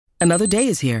Another day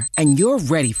is here, and you're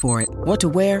ready for it. What to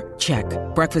wear? Check.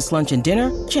 Breakfast, lunch, and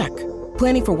dinner? Check.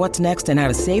 Planning for what's next and how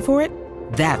to save for it?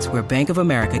 That's where Bank of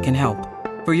America can help.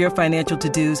 For your financial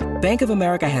to-dos, Bank of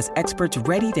America has experts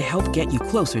ready to help get you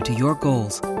closer to your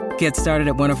goals. Get started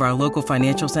at one of our local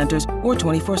financial centers or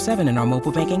 24/7 in our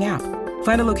mobile banking app.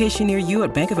 Find a location near you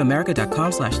at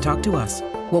bankofamerica.com/talktous.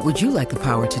 What would you like the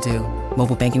power to do?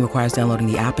 Mobile banking requires downloading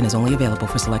the app and is only available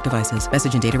for select devices.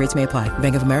 Message and data rates may apply.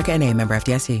 Bank of America N.A., member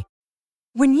FDIC.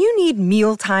 When you need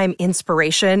mealtime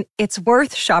inspiration, it's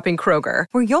worth shopping Kroger,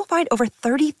 where you'll find over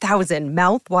 30,000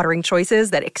 mouth-watering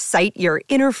choices that excite your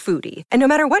inner foodie. And no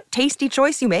matter what tasty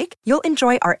choice you make, you'll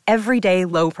enjoy our everyday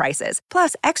low prices,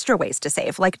 plus extra ways to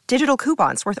save, like digital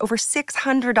coupons worth over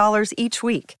 $600 each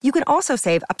week. You can also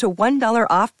save up to $1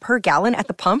 off per gallon at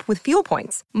the pump with fuel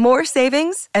points. More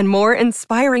savings and more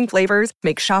inspiring flavors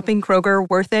make shopping Kroger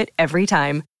worth it every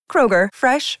time. Kroger,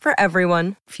 fresh for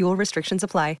everyone. Fuel restrictions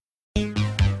apply.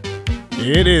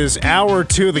 It is hour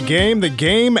 2 of the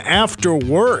game after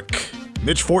work.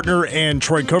 Mitch Fortner and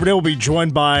Troy Coverdale will be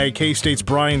joined by K-State's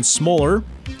Brian Smoller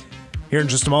here in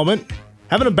just a moment.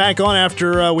 Having him back on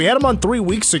after we had him on 3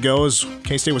 weeks ago as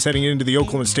K-State was heading into the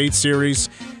Oklahoma State series.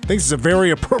 I think this is a very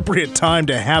appropriate time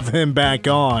to have him back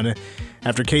on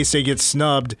after K-State gets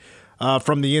snubbed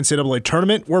from the NCAA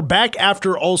tournament. We're back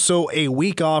after also a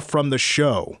week off from the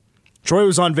show. Troy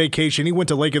was on vacation. He went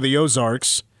to Lake of the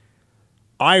Ozarks.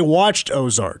 I watched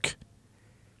Ozark.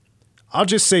 I'll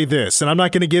just say this, and I'm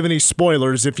not going to give any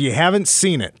spoilers if you haven't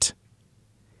seen it.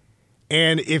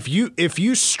 And if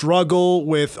you struggle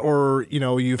with, or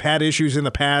you've had issues in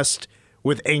the past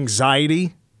with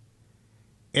anxiety,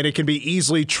 and it can be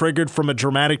easily triggered from a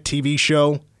dramatic TV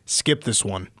show, skip this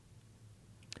one.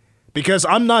 Because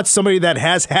I'm not somebody that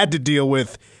has had to deal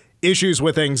with issues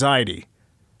with anxiety.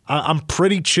 I'm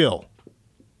pretty chill.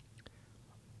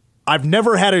 I've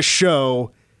never had a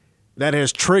show that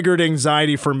has triggered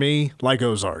anxiety for me like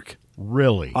Ozark.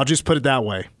 Really? I'll just put it that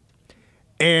way.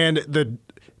 And the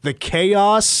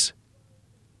chaos,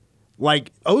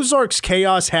 like Ozark's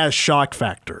chaos has shock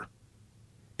factor.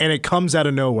 And it comes out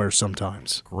of nowhere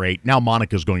sometimes. Great. Now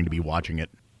Monica's going to be watching it.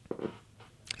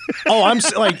 Oh, I'm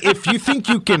like, if you think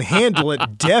you can handle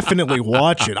it, definitely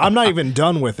watch it. I'm not even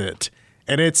done with it.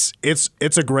 And it's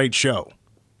a great show.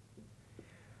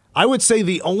 I would say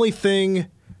the only show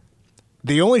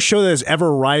that has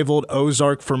ever rivaled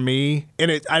Ozark for me,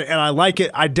 and I like it.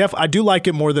 I do like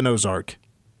it more than Ozark.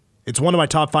 It's one of my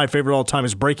top 5 favorite all time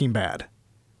is Breaking Bad.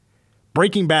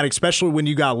 Breaking Bad, especially when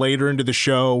you got later into the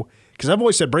show, because I've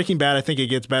always said Breaking Bad, I think it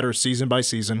gets better season by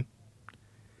season.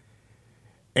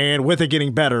 And with it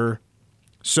getting better,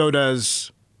 so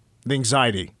does the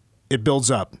anxiety. It builds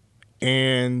up.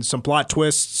 And some plot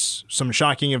twists, some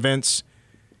shocking events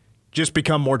just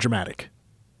become more dramatic.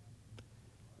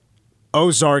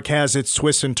 Ozark has its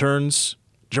twists and turns,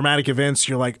 dramatic events.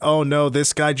 You're like, oh no,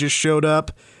 this guy just showed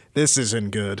up. This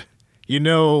isn't good. You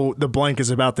know the blank is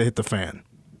about to hit the fan.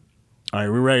 All right,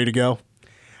 we ready to go?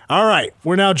 All right,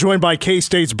 we're now joined by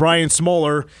K-State's Brian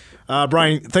Smoller.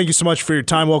 Brian, thank you so much for your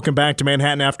time. Welcome back to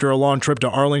Manhattan after a long trip to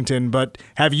Arlington. But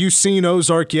have you seen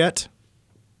Ozark yet?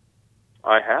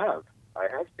 I have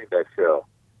seen that show.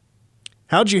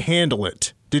 How'd you handle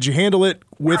it? Did you handle it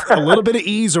with a little bit of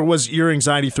ease, or was your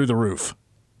anxiety through the roof?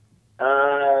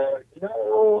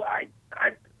 No,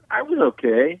 I was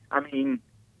okay. I mean,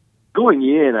 going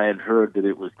in, I had heard that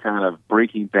it was kind of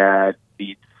Breaking Bad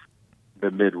beats the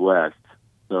Midwest.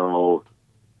 So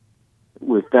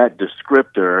with that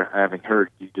descriptor, having heard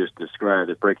you just describe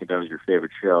that Breaking Bad was your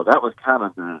favorite show, that was kind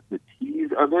of the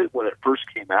tease of it when it first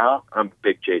came out. I'm a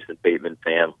big Jason Bateman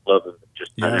fan, love him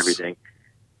just about everything.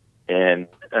 And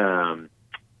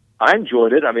I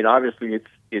enjoyed it. I mean, obviously,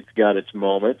 it's got its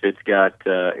moments. It's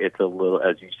a little,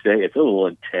 as you say, it's a little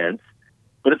intense,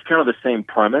 but it's kind of the same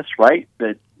premise, right?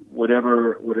 That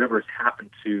whatever's happened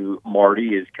to Marty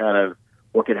is kind of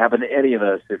what could happen to any of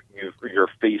us if you're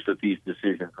faced with these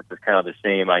decisions, which is kind of the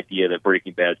same idea that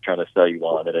Breaking Bad is trying to sell you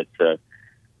on. And it's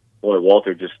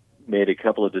Walter just made a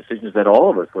couple of decisions that all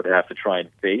of us would have to try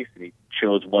and face, and he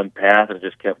chose one path and it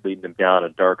just kept leading him down a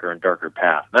darker and darker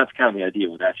path. And that's kind of the idea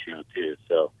with that show too.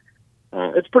 So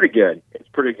it's pretty good. It's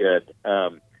pretty good.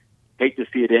 Hate to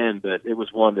see it end, but it was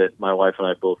one that my wife and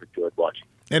I both enjoyed watching.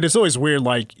 And it's always weird,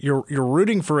 like you're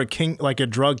rooting for a king, like a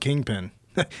drug kingpin.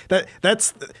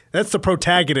 that's the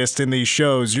protagonist in these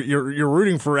shows. You're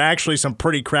rooting for actually some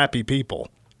pretty crappy people.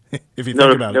 If you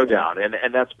think about it. No doubt.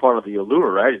 And that's part of the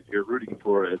allure, right? You're rooting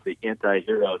for the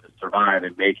anti-hero to survive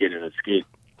and make it and escape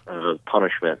the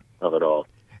punishment of it all.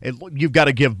 You've got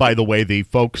to give, by the way, the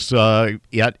folks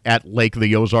at Lake of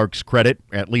the Ozarks credit,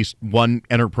 at least one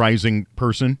enterprising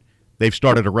person They've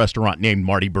started a restaurant named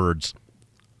Marty Bird's.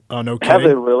 Oh, no Have they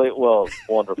kidding. really? Well,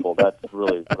 wonderful. That's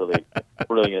really, really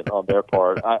brilliant on their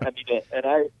part. I mean, and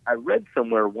I read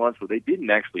somewhere once where they didn't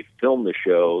actually film the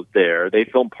show there. They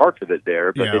filmed parts of it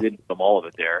there, but Yeah. they didn't film all of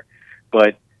it there.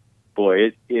 But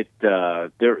boy,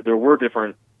 there were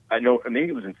different. I know maybe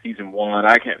it was in season 1.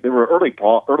 I can't. There were early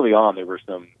on. There were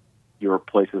some. Your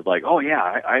places like, oh yeah,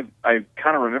 I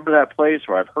kind of remember that place,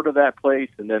 or I've heard of that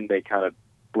place, and then they kind of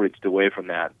bridged away from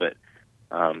that. But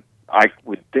I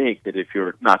would think that if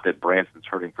you're not that Branson's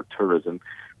hurting for tourism,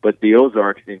 but the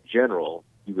Ozarks in general,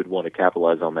 you would want to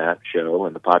capitalize on that show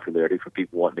and the popularity for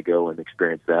people wanting to go and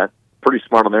experience that. Pretty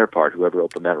smart on their part, whoever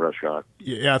opened that restaurant.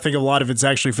 Yeah, I think a lot of it's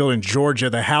actually filmed in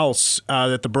Georgia. The house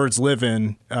that the Birds live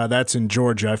in, that's in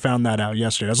Georgia. I found that out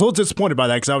yesterday. I was a little disappointed by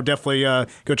that because I would definitely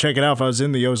go check it out if I was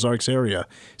in the Ozarks area.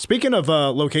 Speaking of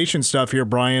location stuff here,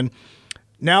 Brian,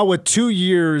 now with 2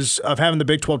 years of having the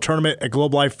Big 12 tournament at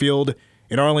Globe Life Field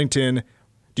in Arlington,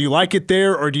 do you like it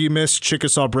there or do you miss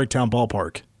Chickasaw Bricktown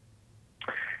Ballpark?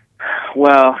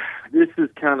 Well, this is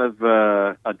kind of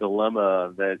a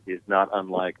dilemma that is not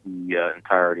unlike the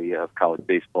entirety of college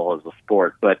baseball as a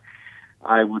sport. But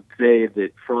I would say that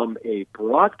from a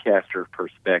broadcaster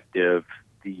perspective,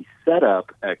 the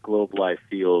setup at Globe Life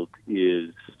Field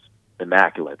is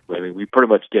immaculate. I mean, we pretty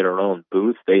much get our own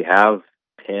booth. They have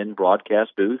 10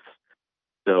 broadcast booths.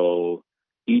 So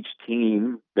each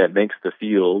team that makes the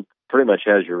field pretty much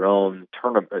has your own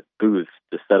tournament booth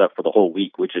to set up for the whole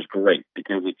week, which is great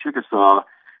because with Chickasaw,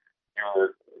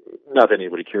 not that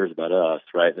anybody cares about us,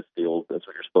 right? That's what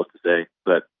you're supposed to say.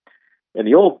 But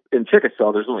in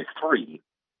Chickasaw, there's only 3.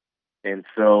 And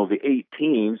so the 8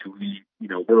 teams,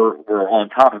 we're on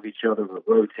top of each other, we're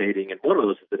rotating, and one of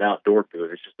those is an outdoor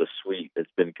booth. It's just a suite that's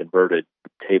been converted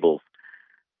to tables.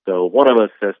 So one of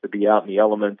us has to be out in the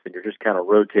elements, and you're just kind of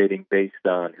rotating based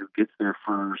on who gets there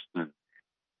first and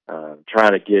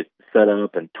trying to get set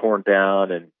up and torn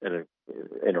down and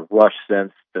in a rush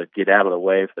sense to get out of the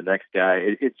way for the next guy.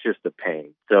 It's just a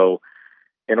pain. So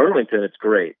in Arlington, it's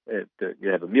great. You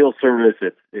have a meal service.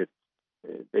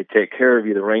 They take care of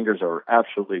you. The Rangers are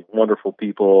absolutely wonderful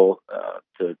people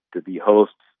to be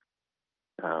hosts.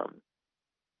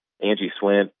 Angie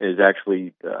Swint is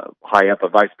actually high up, a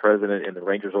vice president in the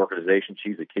Rangers organization.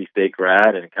 She's a K-State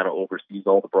grad and kind of oversees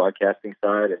all the broadcasting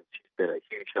side, and she's been a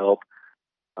huge help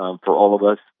for all of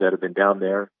us that have been down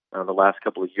there the last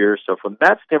couple of years. So from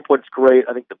that standpoint, it's great.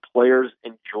 I think the players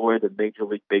enjoy the Major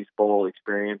League Baseball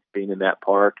experience, being in that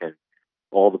park and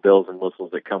all the bells and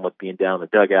whistles that come with being down the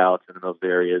dugouts and in those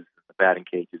areas, the batting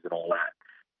cages and all that.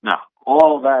 Now,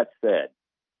 all that said,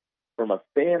 from a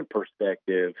fan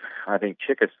perspective, I think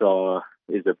Chickasaw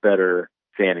is a better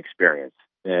fan experience.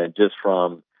 And just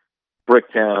from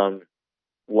Bricktown,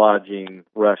 lodging,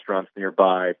 restaurants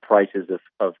nearby, prices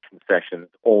of concessions,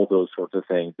 all those sorts of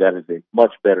things, that is a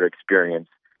much better experience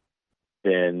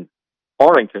than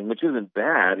Arlington, which isn't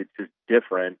bad. It's just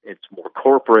different. It's more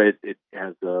corporate. It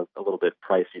has a little bit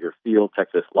pricier feel.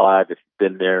 Texas Live, if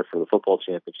you've been there for the football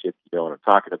championship, you know what I'm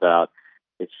talking about.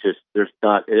 It's just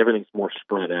everything's more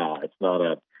spread out.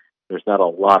 There's not a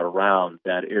lot around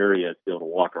that area to be able to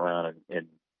walk around and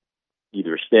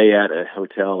either stay at a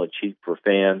hotel and cheap for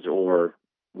fans or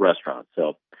restaurants.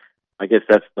 So I guess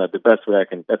that's the best way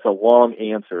that's a long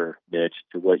answer, Mitch,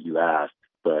 to what you asked,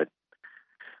 but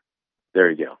there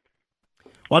you go.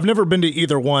 Well, I've never been to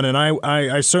either one, and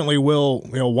I certainly will,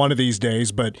 one of these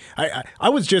days. But I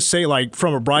would just say, like,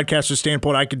 from a broadcaster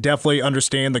standpoint, I could definitely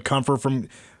understand the comfort from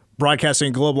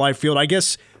broadcasting Globe Life Field. I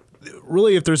guess,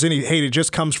 really, if there's any hate, it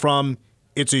just comes from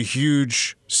it's a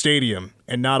huge stadium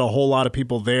and not a whole lot of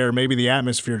people there. Maybe the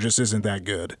atmosphere just isn't that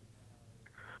good.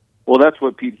 Well, that's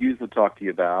what Pete Hughes would talk to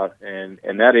you about, and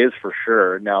that is for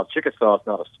sure. Now, Chickasaw is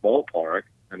not a small park.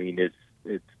 I mean,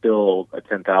 it's still a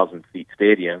 10,000-seat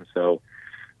stadium, so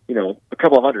a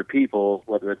couple of hundred people,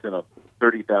 whether it's in a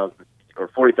 30,000 or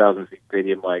 40,000-seat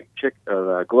stadium like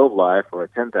Globe Life or a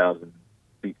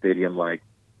 10,000-seat stadium like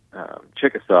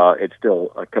Chickasaw, it's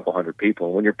still a couple hundred people.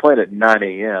 And when you're playing at 9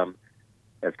 a.m.,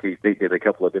 as K-State did a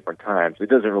couple of different times, it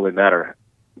doesn't really matter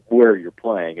where you're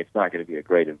playing. It's not going to be a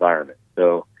great environment.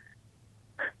 So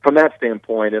from that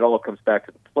standpoint, it all comes back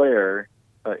to the player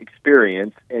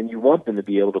experience, and you want them to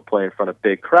be able to play in front of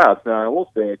big crowds. Now, I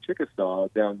will say at Chickasaw,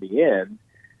 down the end,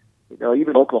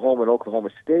 even Oklahoma and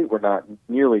Oklahoma State were not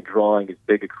nearly drawing as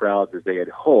big a crowd as they had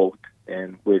hoped.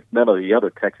 And with none of the other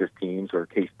Texas teams or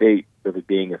K-State really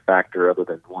being a factor other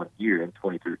than 1 year in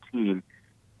 2013,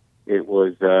 it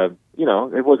was,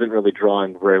 it wasn't really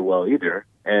drawing very well either.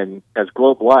 And as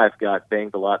Globe Life got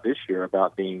banged a lot this year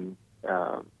about being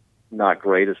not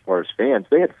great as far as fans.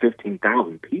 They had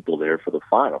 15,000 people there for the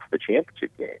final, for the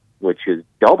championship game, which is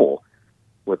double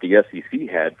what the SEC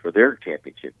had for their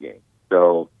championship game.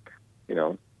 So,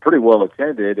 pretty well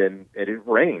attended, and it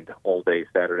rained all day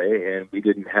Saturday, and we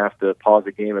didn't have to pause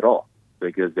the game at all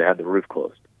because they had the roof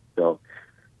closed. So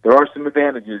there are some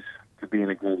advantages to being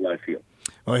a Globe Life field.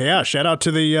 Oh yeah! Shout out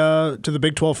to the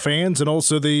Big 12 fans and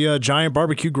also the Giant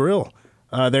Barbecue Grill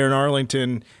there in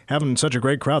Arlington, having such a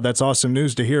great crowd. That's awesome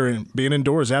news to hear. And being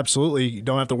indoors, absolutely, you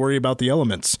don't have to worry about the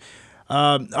elements.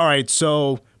 All right,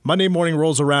 so Monday morning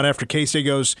rolls around after K-State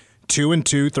goes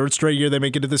 2-2, third straight year they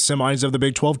make it to the semis of the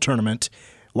Big 12 tournament.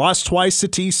 Lost twice to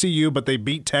TCU, but they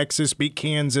beat Texas, beat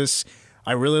Kansas.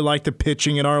 I really liked the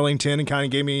pitching in Arlington and kind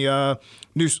of gave me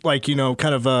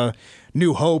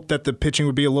new hope that the pitching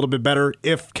would be a little bit better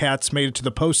if Cats made it to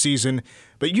the postseason.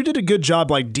 But you did a good job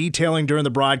detailing during the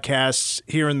broadcasts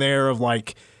here and there of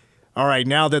all right,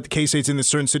 now that the K-State's in this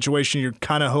certain situation, you're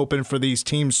kind of hoping for these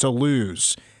teams to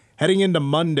lose. Heading into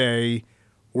Monday,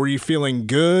 were you feeling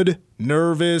good,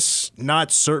 nervous,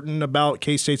 not certain about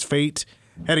K-State's fate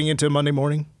heading into Monday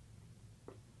morning?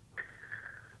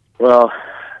 Well,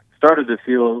 started to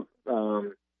feel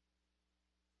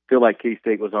like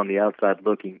K-State was on the outside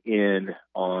looking in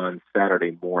on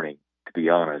Saturday morning, to be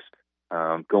honest,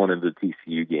 going into the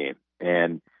TCU game.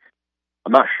 And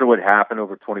I'm not sure what happened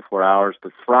over 24 hours,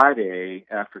 but Friday,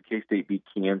 after K-State beat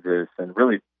Kansas, and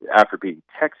really after beating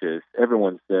Texas,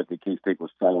 everyone said that K-State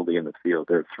was solidly in the field.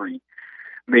 There are three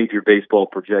major baseball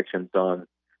projections on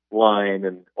line,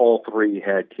 and all three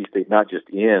had K-State not just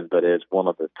in, but as one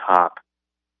of the top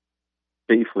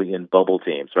safely in bubble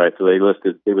teams, right? So they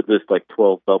would list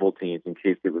 12 bubble teams, and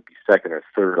K-State would be second or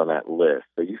third on that list.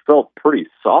 So you felt pretty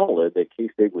solid that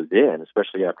K-State was in,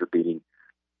 especially after beating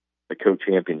the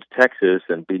co-champions Texas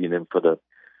and beating them for the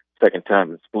second time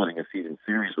and splitting a season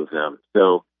series with them.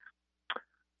 So,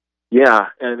 yeah,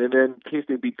 and then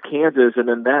K-State beats Kansas, and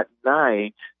then that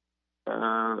night,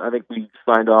 I think we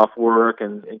signed off work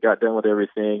and got done with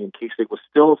everything, and K-State was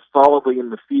still solidly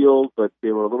in the field, but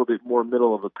they were a little bit more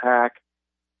middle of the pack.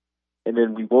 And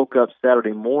then we woke up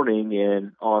Saturday morning,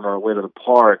 and on our way to the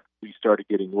park, we started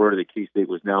getting word that K-State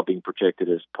was now being projected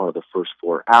as part of the first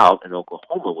four out, and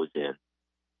Oklahoma was in.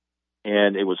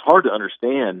 And it was hard to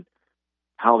understand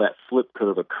how that flip could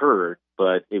have occurred,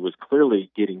 but it was clearly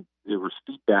there was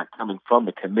feedback coming from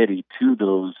the committee to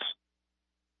those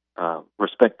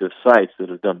respective sites that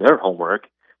have done their homework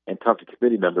and talked to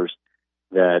committee members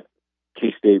that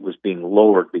K-State was being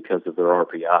lowered because of their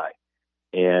RPI.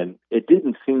 And it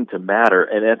didn't seem to matter.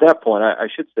 And at that point, I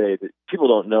should say that people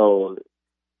don't know,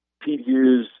 Pete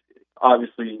Hughes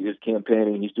obviously is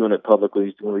campaigning. He's doing it publicly.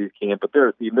 He's doing what he can. But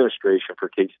the administration for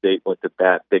K-State went to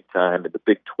bat big time, and the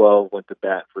Big 12 went to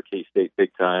bat for K-State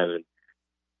big time and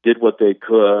did what they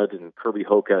could. And Kirby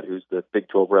Hocutt, who's the Big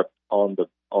 12 rep on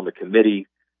the committee,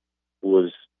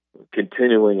 was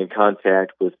continuing in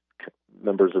contact with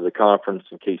members of the conference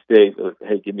in K-State.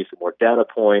 Hey, give me some more data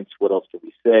points. What else can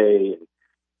we say? And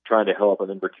trying to help, and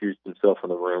then recused himself from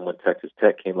the room when Texas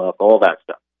Tech came up, all that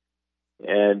stuff.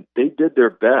 And they did their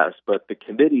best, but the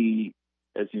committee,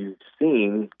 as you've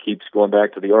seen, keeps going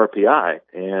back to the RPI,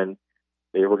 and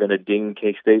they were going to ding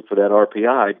K-State for that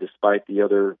RPI despite the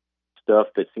other stuff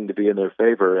that seemed to be in their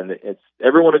favor. And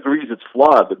everyone agrees it's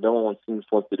flawed, but no one seems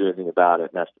to want to do anything about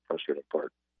it, and that's the frustrating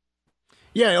part.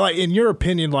 Yeah, in your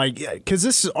opinion, because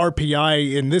this is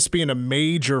RPI and this being a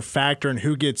major factor in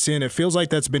who gets in, it feels like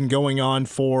that's been going on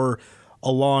for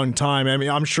a long time. I mean,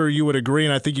 I'm sure you would agree,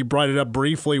 and I think you brought it up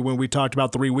briefly when we talked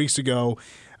about 3 weeks ago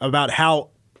about how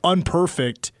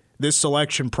unperfect this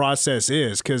selection process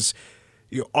is, because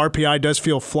RPI does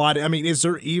feel flawed. I mean, is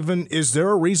there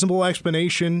a reasonable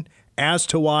explanation as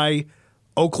to why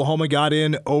Oklahoma got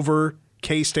in over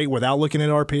K-State without looking at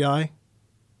RPI?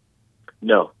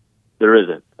 No. There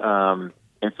isn't.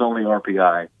 It's only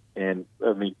RPI, and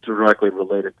directly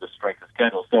related to strength of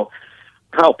schedule. So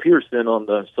Kyle Pearson on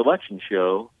the selection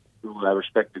show, who I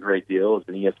respect a great deal as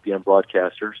an ESPN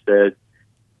broadcaster, said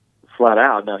flat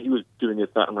out, now he was doing this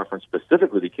not in reference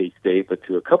specifically to K-State, but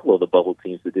to a couple of the bubble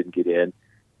teams that didn't get in.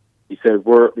 He said,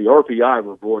 the RPI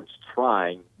rewards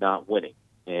trying, not winning.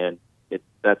 And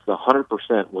that's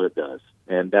 100% what it does.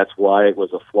 And that's why it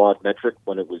was a flawed metric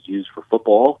when it was used for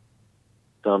football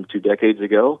some 2 decades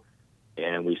ago,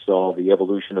 and we saw the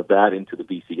evolution of that into the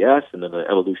BCS, and then the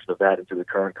evolution of that into the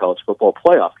current college football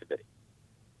playoff committee.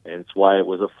 And it's why it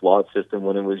was a flawed system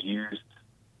when it was used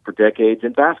for decades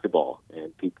in basketball,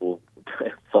 and people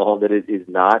saw that it is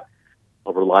not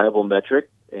a reliable metric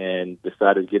and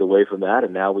decided to get away from that,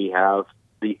 and now we have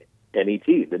the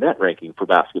NET, the net ranking for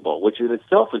basketball, which in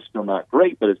itself is still not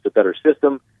great, but it's a better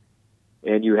system.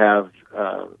 and you have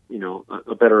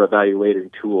a better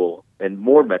evaluating tool and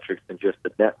more metrics than just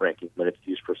the net ranking when it's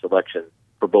used for selection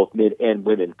for both men and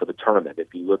women for the tournament.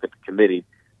 If you look at the committee,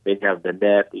 they have the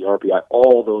net, the RPI,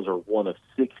 all those are one of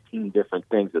 16 different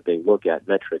things that they look at,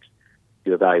 metrics,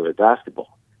 to evaluate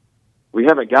basketball. We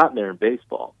haven't gotten there in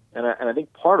baseball. And I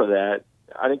think part of that,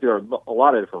 I think there are a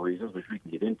lot of different reasons, which we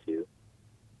can get into.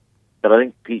 But I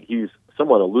think Pete Hughes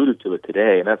somewhat alluded to it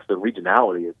today, and that's the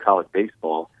regionality of college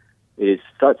baseball. It's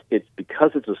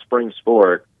because it's a spring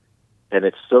sport, and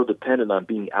it's so dependent on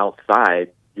being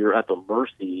outside, you're at the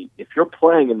mercy. If you're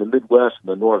playing in the Midwest and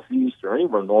the Northeast or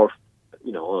anywhere north,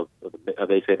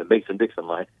 they say the Mason-Dixon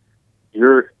line,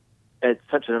 you're at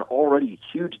such an already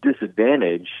huge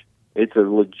disadvantage. It's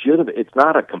it's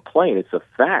not a complaint, it's a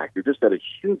fact. You're just at a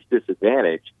huge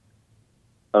disadvantage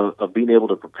of being able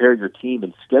to prepare your team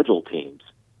and schedule teams.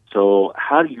 So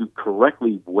how do you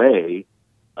correctly weigh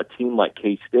a team like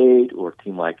K-State or a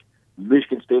team like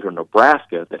Michigan State or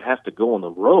Nebraska that has to go on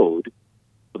the road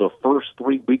for the first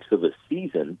 3 weeks of a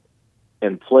season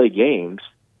and play games,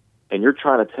 and you're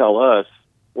trying to tell us,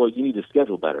 well, you need to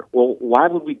schedule better. Well, why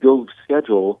would we go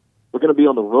schedule? We're going to be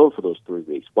on the road for those 3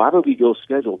 weeks. Why would we go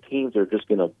schedule teams that are just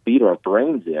going to beat our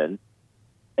brains in,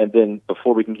 and then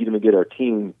before we can even get our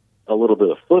team a little bit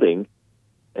of footing,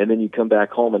 and then you come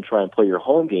back home and try and play your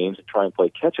home games and try and play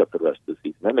catch-up the rest of the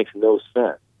season? That makes no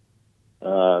sense.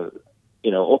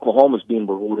 Oklahoma's being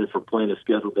rewarded for playing a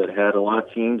schedule that had a lot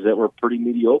of teams that were pretty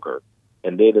mediocre,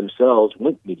 and they themselves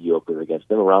went mediocre against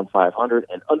them, around 500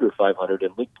 and under 500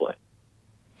 in league play.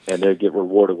 And they get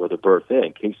rewarded with a berth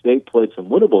in. K-State played some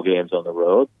winnable games on the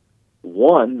road,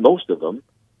 won most of them,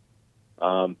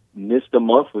 missed a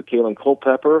month with Kalen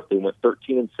Culpepper. They went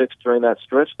 13-6 during that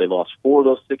stretch. They lost 4 of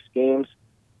those 6 games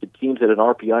to teams at an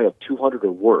RPI of 200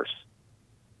 or worse.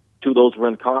 2 of those were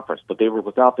in conference, but they were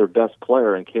without their best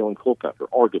player in Kalen Culpepper,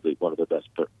 arguably one of their best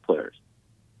players.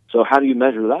 So how do you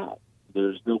measure that?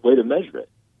 There's no way to measure it.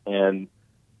 And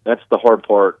that's the hard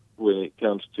part when it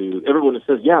comes to everyone that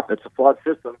says, yeah, it's a flawed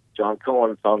system. John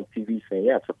Cohen is on TV saying,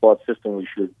 yeah, it's a flawed system. We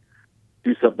should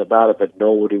do something about it, but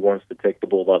nobody wants to take the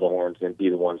bull by the horns and be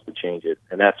the ones to change it.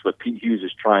 And that's what Pete Hughes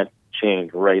is trying to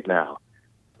change right now.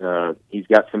 He's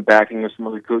got some backing of some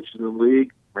other coaches in the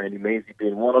league, Randy Mazey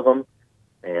being one of them,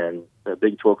 and the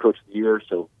Big 12 Coach of the Year.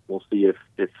 So we'll see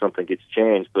if something gets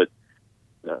changed. But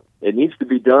it needs to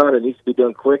be done. It needs to be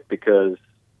done quick because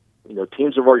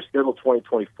teams have already scheduled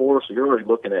 2024, so you're already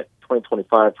looking at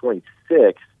 2025,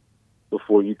 26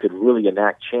 before you could really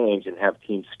enact change and have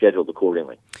teams scheduled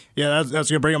accordingly. Yeah, that's going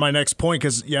to bring up my next point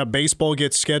because, baseball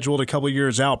gets scheduled a couple of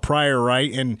years out prior,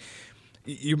 right? And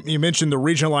you mentioned the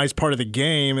regionalized part of the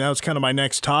game. That was kind of my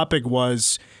next topic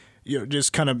was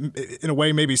just kind of, in a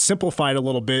way, maybe simplified a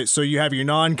little bit. So you have your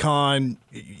non-con,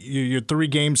 your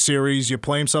 3-game series, you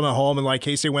play them some at home, and like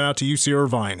K-State went out to UC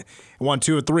Irvine, won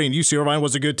 2 of 3, and UC Irvine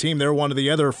was a good team. They were one of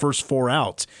the other first 4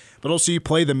 out. But also you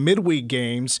play the midweek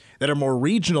games that are more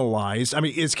regionalized. I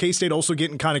mean, is K-State also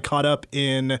getting kind of caught up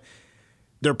in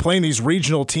they're playing these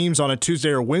regional teams on a Tuesday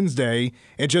or Wednesday,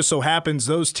 and just so happens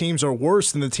those teams are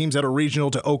worse than the teams that are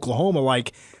regional to Oklahoma,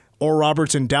 like Oral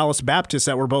Roberts and Dallas Baptist,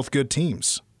 that were both good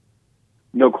teams?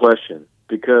 No question,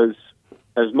 because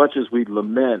as much as we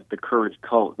lament the current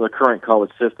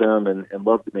college system and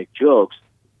love to make jokes,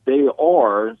 they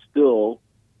are still,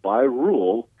 by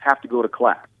rule, have to go to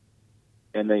class.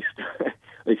 And they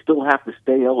still have to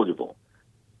stay eligible.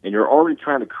 And you're already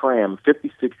trying to cram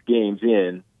 56 games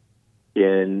in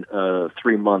a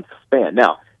 3-month span.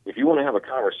 Now, if you want to have a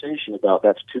conversation about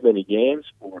that's too many games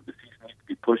or the season needs to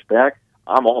be pushed back,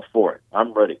 I'm all for it.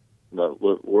 I'm ready.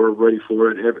 We're ready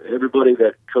for it. Everybody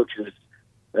that coaches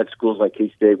at schools like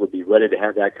K-State would be ready to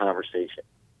have that conversation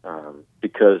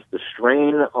because the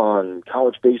strain on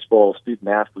college baseball student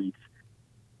athletes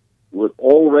would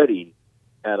already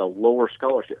at a lower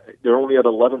scholarship. They're only at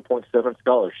 11.7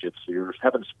 scholarships, so you're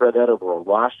having to spread that over a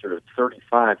roster of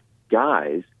 35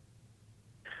 guys.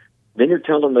 Then you're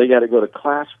telling them they got to go to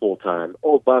class full time.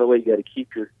 Oh, by the way, you got to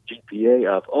keep your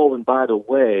GPA up. Oh, and by the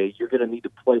way, you're going to need to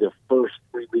play the first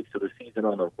 3 weeks of the season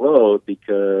on the road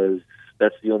because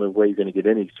that's the only way you're going to get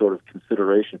any sort of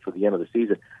consideration for the end of the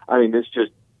season. I mean,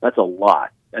 that's a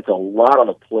lot. That's a lot on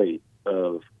the plate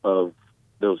of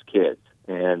those kids.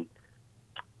 And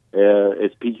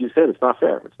as PG said, it's not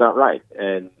fair. It's not right.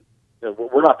 And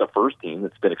we're not the first team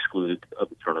that's been excluded of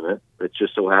the tournament. It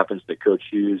just so happens that Coach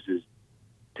Hughes is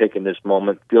taking this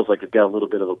moment. Feels like it's got a little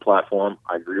bit of a platform.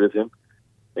 I agree with him.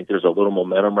 I think there's a little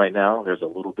momentum right now. There's a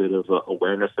little bit of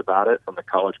awareness about it from the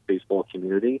college baseball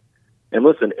community. And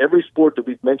listen, every sport that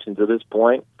we've mentioned to this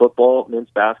point, football, men's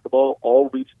basketball, all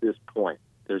reached this point.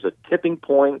 There's a tipping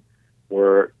point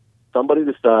where somebody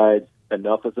decides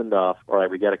enough is enough. All right,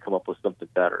 we got to come up with something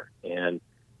better. And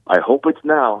I hope it's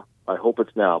now.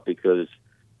 Because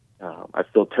I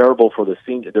feel terrible for the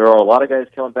seniors. There are a lot of guys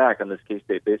coming back on this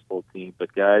K-State baseball team,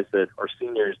 but guys that are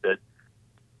seniors that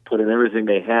put in everything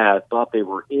they had, thought they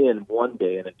were in one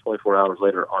day, and then 24 hours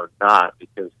later are not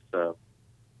because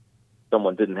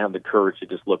someone didn't have the courage to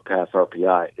just look past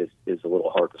RPI is a little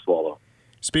hard to swallow.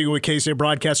 Speaking with K-State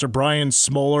broadcaster Brian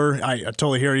Smoller, I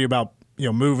totally hear you about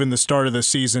moving the start of the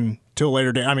season till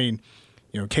later day. I mean,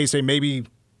 K-State maybe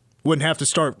wouldn't have to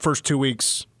start first 2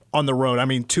 weeks on the road. I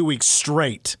mean, 2 weeks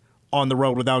straight on the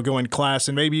road without going to class,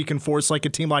 and maybe you can force like a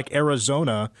team like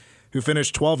Arizona, who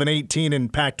finished 12-18 in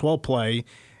Pac-12 play,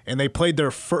 and they played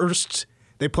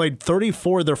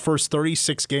 34 of their first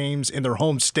 36 games in their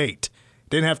home state.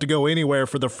 Didn't have to go anywhere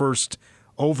for the first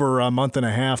over a month and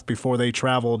a half before they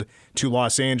traveled to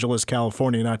Los Angeles,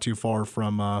 California, not too far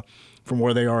from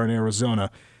where they are in Arizona.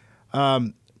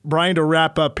 Brian, to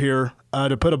wrap up here,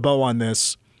 to put a bow on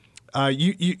this,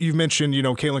 you've mentioned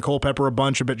Caitlin Culpepper a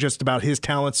bunch, but just about his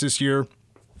talents this year.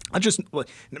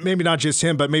 Maybe not just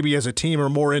him, but maybe as a team or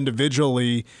more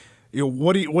individually.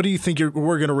 What do you think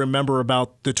we're going to remember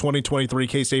about the 2023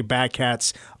 K-State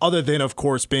Batcats, other than, of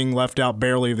course, being left out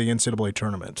barely of the NCAA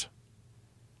tournament?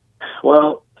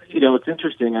 Well, it's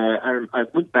interesting. I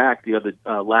went back the other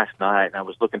last night, and I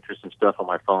was looking through some stuff on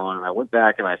my phone, and I went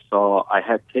back and I saw I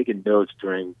had taken notes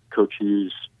during Coach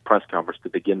Hugh's press conference to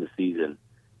begin the season,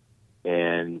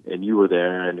 and you were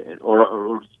there,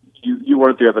 or you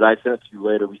weren't there, but I sent it to you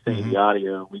later. We sent you the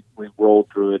audio. We rolled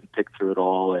through it and picked through it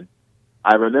all, and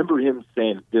I remember him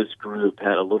saying this group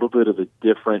had a little bit of a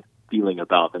different feeling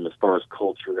about them as far as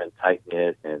culture and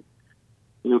tight-knit. And,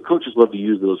 coaches love to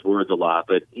use those words a lot,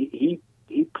 but he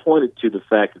pointed to the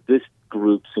fact that this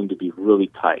group seemed to be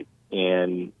really tight.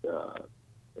 And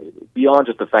beyond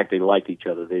just the fact they liked each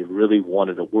other, they really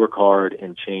wanted to work hard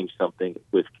and change something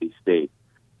with K-State.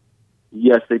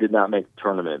 Yes, they did not make the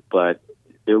tournament, but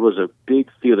there was a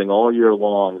big feeling all year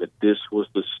long that this was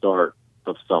the start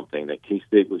of something, that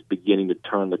K-State was beginning to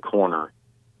turn the corner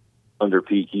under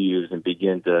Pete Hughes and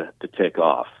begin to take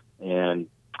off. And,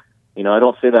 I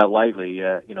don't say that lightly.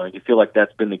 You feel like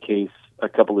that's been the case a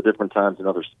couple of different times in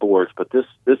other sports, but this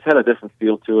had a different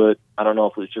feel to it. I don't know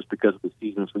if it was just because of the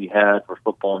seasons we had for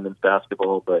football and men's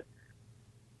basketball, but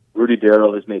Rudy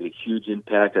Darrell has made a huge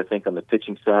impact, I think, on the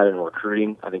pitching side and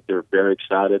recruiting. I think they're very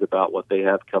excited about what they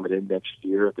have coming in next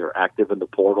year. They're active in the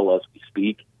portal as we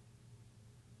speak.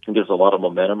 And there's a lot of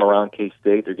momentum around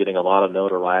K-State. They're getting a lot of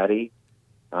notoriety.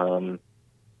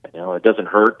 It doesn't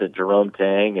hurt that Jerome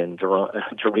Tang and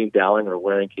Jareen Dowling are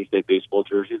wearing K-State baseball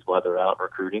jerseys while they're out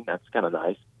recruiting. That's kind of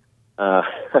nice. But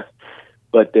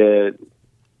I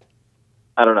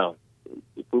don't know.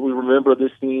 If we remember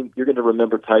this team, you're going to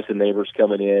remember Tyson Neighbors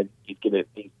coming in.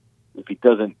 If he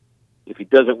doesn't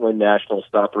win National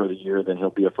Stopper of the Year, then he'll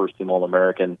be a first-team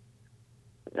All-American.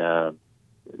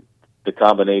 The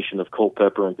combination of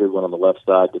Culpepper and Goodwin on the left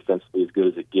side, defensively as good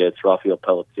as it gets. Rafael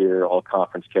Pelletier,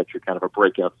 all-conference catcher, kind of a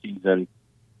breakout season.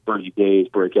 30 days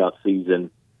breakout season.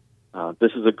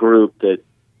 This is a group that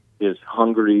is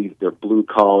hungry. They're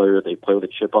blue-collar. They play with a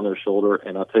chip on their shoulder.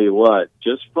 And I'll tell you what,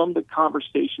 just from the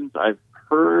conversations I've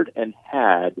heard and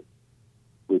had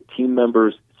with team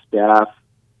members, staff,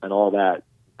 and all that,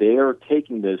 they are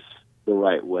taking this the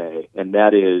right way, and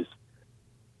that is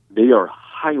they are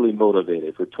highly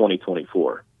motivated for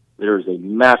 2024. There is a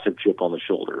massive chip on the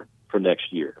shoulder for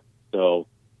next year. So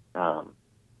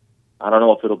I don't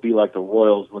know if it'll be like the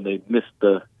Royals when they missed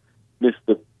the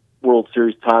World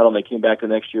Series title and they came back the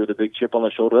next year with a big chip on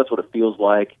the shoulder. That's what it feels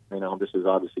like. This is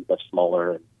obviously much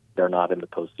smaller, and they're not in the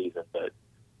postseason, but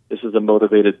this is a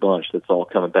motivated bunch that's all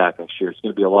coming back next year. It's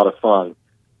going to be a lot of fun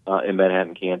in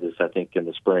Manhattan, Kansas, I think, in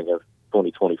the spring of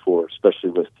 2024, especially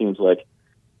with teams like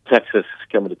Texas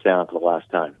coming to town for the last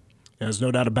time. There's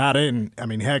no doubt about it.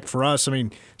 And, heck, for us,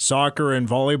 soccer and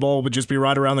volleyball would just be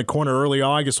right around the corner. Early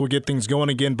August, we'll get things going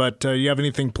again. But you have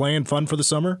anything planned fun for the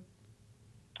summer?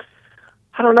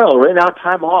 I don't know. Right now,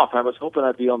 time off. I was hoping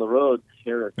I'd be on the road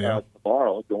here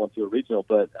tomorrow going to a regional.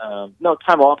 But, no,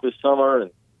 time off this summer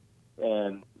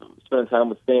and spending time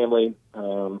with family.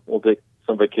 We'll take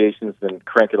some vacations and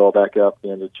crank it all back up at the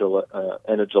end of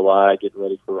July, getting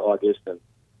ready for August. And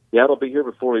yeah, it'll be here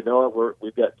before we know it.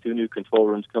 We've got 2 new control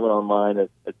rooms coming online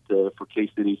for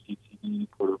K-City CTV,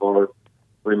 part of our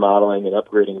remodeling and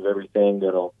upgrading of everything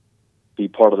that'll be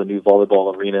part of the new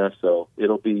volleyball arena. So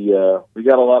it'll be we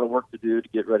got a lot of work to do to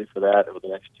get ready for that over the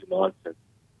next 2 months, and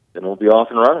then we'll be off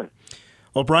and running.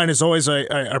 Well, Brian, as always, I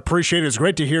appreciate it. It's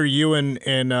great to hear you and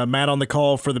Matt on the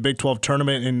call for the Big 12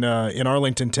 tournament in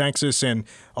Arlington, Texas, and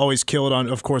always kill it on,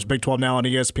 of course, Big 12 Now on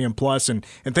ESPN Plus. And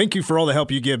thank you for all the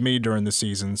help you give me during the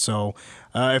season. So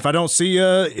if I don't see you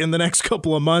in the next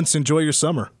couple of months, enjoy your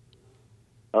summer.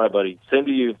 All right, buddy. Same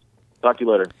to you. Talk to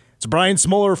you later. It's Brian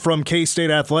Smoller from K-State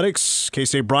Athletics,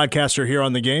 K-State broadcaster here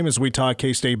on The Game as we talk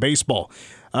K-State baseball.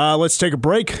 Let's take a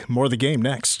break. More of The Game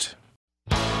next.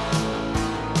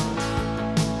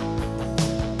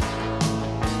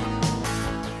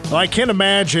 Well, I can't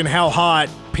imagine how hot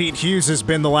Pete Hughes has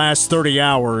been the last 30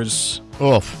 hours.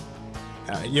 Oof.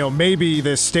 Maybe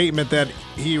the statement that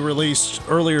he released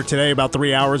earlier today, about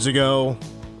 3 hours ago,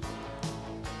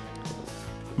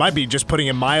 might be, just putting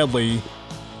it mildly,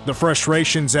 the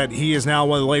frustrations that he is now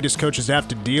one of the latest coaches to have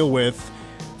to deal with.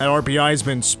 That RPI has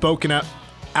been spoken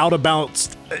out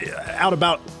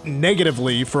about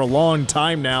negatively for a long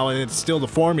time now, and it's still the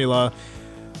formula.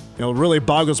 Really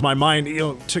boggles my mind.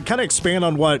 To kind of expand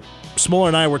on what Smoller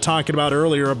and I were talking about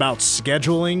earlier about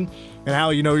scheduling and how,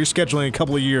 you're scheduling a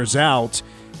couple of years out.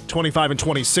 25 and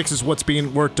 26 is what's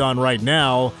being worked on right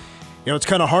now. It's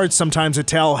kind of hard sometimes to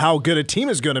tell how good a team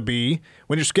is going to be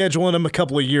when you're scheduling them a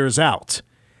couple of years out.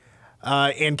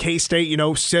 And K-State,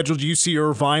 scheduled UC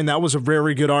Irvine. That was a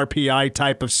very good RPI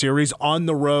type of series on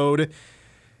the road.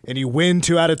 And you win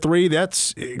 2 out of 3,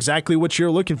 that's exactly what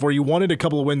you're looking for. You wanted a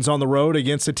couple of wins on the road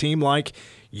against a team like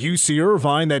UC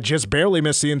Irvine that just barely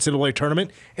missed the NCAA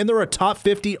tournament, and they're a top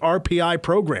 50 RPI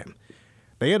program.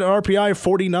 They had an RPI of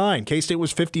 49. K-State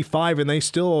was 55, and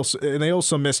they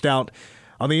also missed out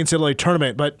on the NCAA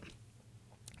tournament. But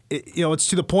it's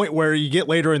to the point where you get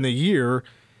later in the year,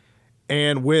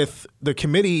 and with the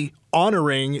committee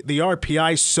honoring the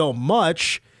RPI so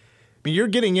much, you're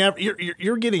getting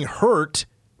hurt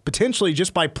potentially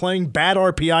just by playing bad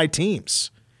RPI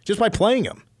teams, just by playing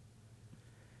them.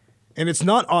 And it's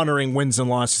not honoring wins and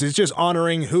losses. It's just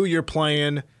honoring who you're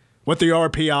playing, what the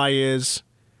RPI is,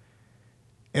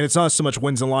 and it's not so much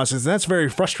wins and losses. And that's very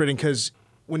frustrating because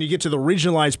when you get to the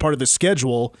regionalized part of the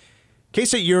schedule,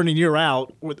 K-State year in and year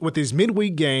out with these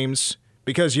midweek games,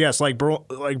 because, yes, like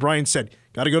Brian said,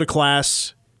 got to go to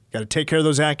class, got to take care of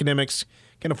those academics,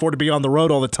 can't afford to be on the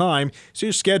road all the time, so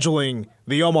you're scheduling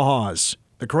the Omahas,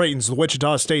 the Creightons, the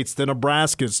Wichita States, the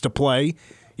Nebraskas to play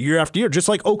year after year, just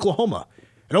like Oklahoma.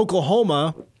 And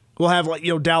Oklahoma will have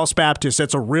Dallas Baptist.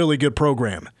 That's a really good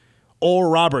program.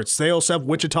 Oral Roberts. They also have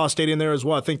Wichita State in there as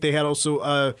well. I think they had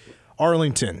also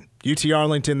Arlington, UT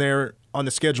Arlington there on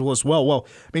the schedule as well. Well,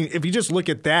 if you just look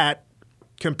at that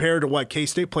compared to what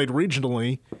K-State played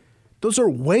regionally, those are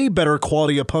way better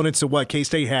quality opponents than what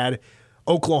K-State had.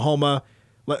 Oklahoma.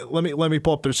 Let me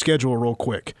pull up their schedule real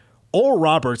quick. Oral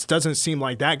Roberts doesn't seem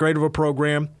like that great of a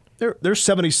program. They're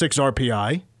 76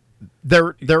 RPI.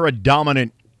 They're a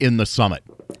dominant in the Summit.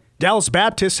 Dallas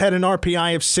Baptist had an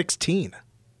RPI of 16.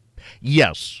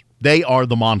 Yes, they are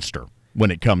the monster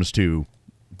when it comes to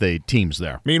the teams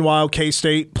there. Meanwhile,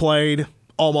 K-State played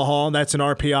Omaha. That's an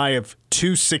RPI of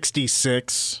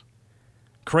 266.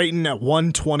 Creighton at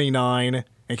 129.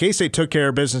 And K-State took care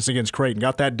of business against Creighton,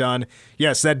 got that done.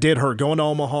 Yes, that did hurt. Going to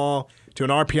Omaha to an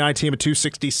RPI team of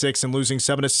 266 and losing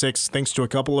 7-6 thanks to a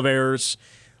couple of errors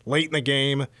late in the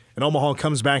game, and Omaha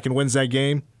comes back and wins that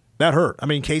game. That hurt.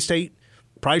 K-State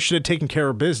probably should have taken care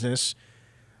of business,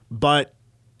 but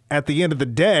at the end of the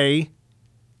day,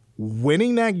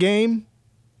 winning that game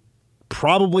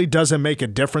probably doesn't make a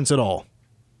difference at all.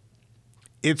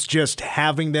 It's just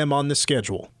having them on the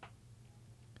schedule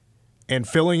and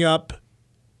filling up,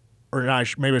 or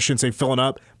maybe I shouldn't say filling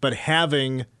up, but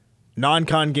having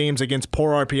non-con games against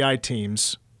poor RPI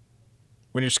teams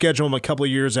when you're scheduling them a couple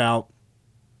of years out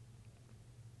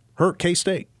hurt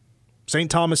K-State.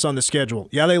 St. Thomas on the schedule.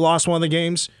 Yeah, they lost one of the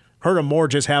games. Hurt them more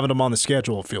just having them on the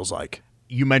schedule, it feels like.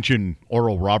 You mentioned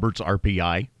Oral Roberts'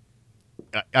 RPI.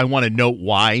 I want to note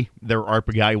why their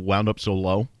RPI wound up so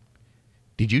low.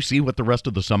 Did you see what the rest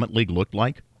of the Summit League looked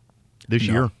like this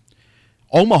year?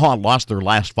 Omaha lost their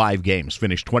last 5 games,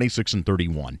 finished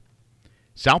 26-31.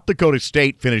 South Dakota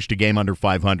State finished a game under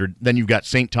 500. Then you've got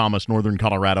St. Thomas, Northern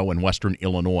Colorado, and Western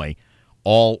Illinois,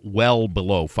 all well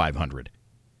below 500.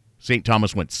 St.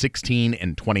 Thomas went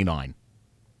 16-29.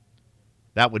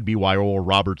 That would be why Oral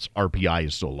Roberts' RPI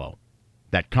is so low.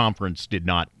 That conference did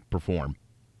not perform,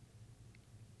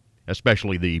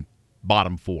 especially the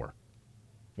bottom 4,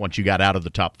 once you got out of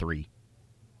the top 3.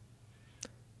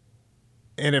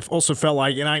 And it also felt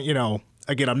like, and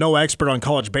again, I'm no expert on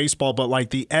college baseball, but like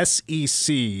the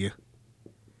SEC,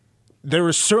 there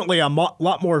was certainly a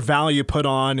lot more value put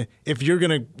on, if you're going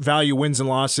to value wins and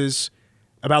losses,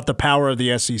 about the power of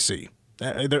the SEC.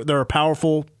 They're a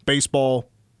powerful baseball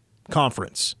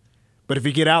conference. But if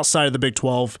you get outside of the Big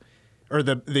 12 or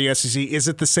the SEC, is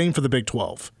it the same for the Big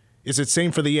 12? Is it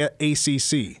same for the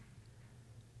ACC?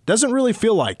 Doesn't really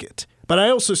feel like it. But I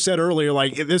also said earlier,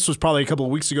 like this was probably a couple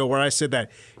of weeks ago, where I said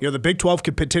that the Big 12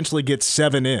 could potentially get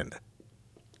 7 in.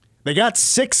 They got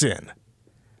 6 in.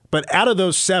 But out of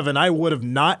those 7, I would have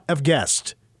not have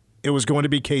guessed it was going to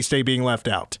be K-State being left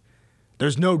out.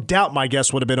 There's no doubt my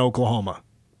guess would have been Oklahoma.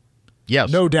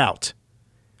 Yes. No doubt.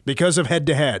 Because of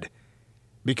head-to-head.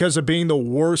 Because of being the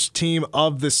worst team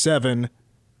of the 7,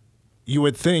 you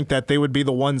would think that they would be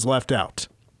the ones left out.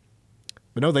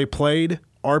 But no, they played,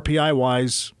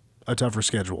 RPI-wise, a tougher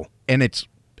schedule. And it's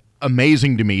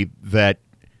amazing to me that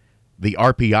the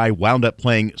RPI wound up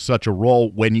playing such a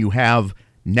role when you have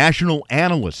national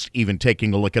analysts even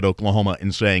taking a look at Oklahoma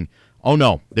and saying, oh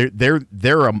no,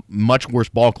 they're a much worse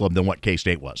ball club than what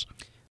K-State was.